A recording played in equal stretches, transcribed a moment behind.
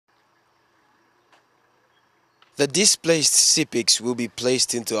The displaced Sepiks will be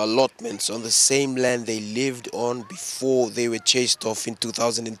placed into allotments on the same land they lived on before they were chased off in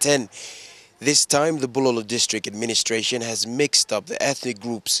 2010. This time, the Bulolo District Administration has mixed up the ethnic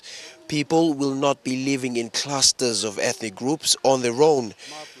groups. People will not be living in clusters of ethnic groups on their own.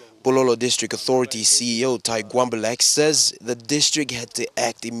 Bulolo District Authority CEO Tai Gwembalek says the district had to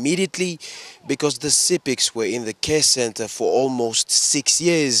act immediately because the Sepiks were in the care center for almost 6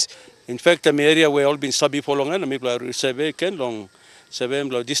 years. In fact, the area where all been sabi for long and people are survey can long survey.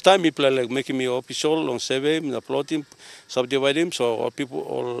 This time people are like making me official long survey, the plotting, subdividing, so all people,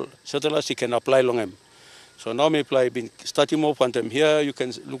 all settlers can apply long them. So now people have been starting off and them here. You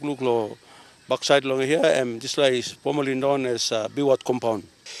can look low backside long here, and this is formerly known as Biwat compound.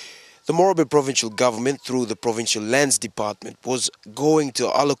 The Morobe provincial government, through the provincial lands department, was going to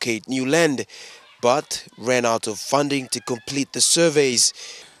allocate new land, but ran out of funding to complete the surveys.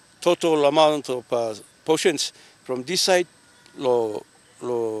 Total amount of portions from this side, lo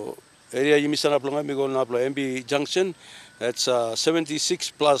area Yimisana Plongamigo Naplo MB Junction, that's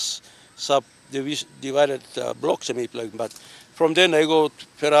 76 plus subdivided blocks. But from then I go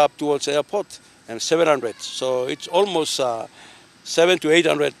further up towards the airport and 700. So it's almost 700 to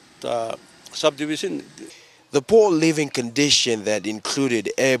 800 subdivision. The poor living condition that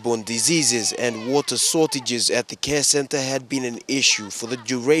included airborne diseases and water shortages at the care center had been an issue for the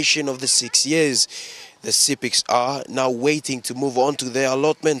duration of the 6 years. The Sepiks are now waiting to move on to their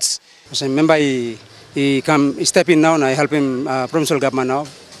allotments. I remember he step in now and I help him provincial government now.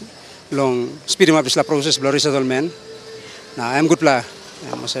 Long speed him up this process, blow resettlement. Now I'm good player.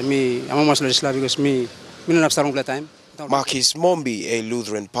 I'm almost because me don't have strong time. Marquis Mombi, a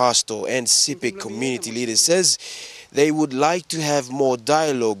Lutheran pastor and Sepik community leader, says they would like to have more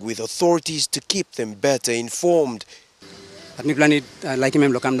dialogue with authorities to keep them better informed. But me plan it like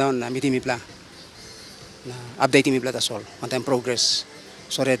him come down, meeting me plan, updating me plan that's all, on time progress.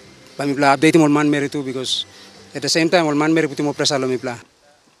 So that by me plan updating all man Mary too, because at the same time all man Mary put more pressure on me plan.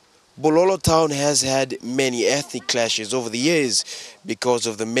 Bulolo Town has had many ethnic clashes over the years because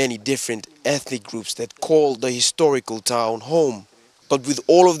of the many different ethnic groups that call the historical town home. But with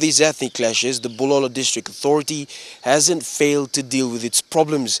all of these ethnic clashes, the Bulolo District Authority hasn't failed to deal with its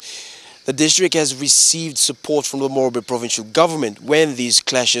problems. The district has received support from the Morobe provincial government when these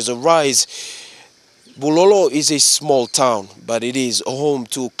clashes arise. Bulolo is a small town, but it is home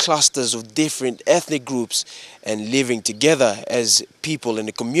to clusters of different ethnic groups, and living together as people in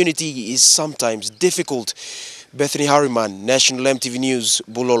a community is sometimes difficult. Bethany Harriman, National EMTV News,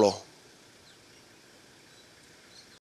 Bulolo.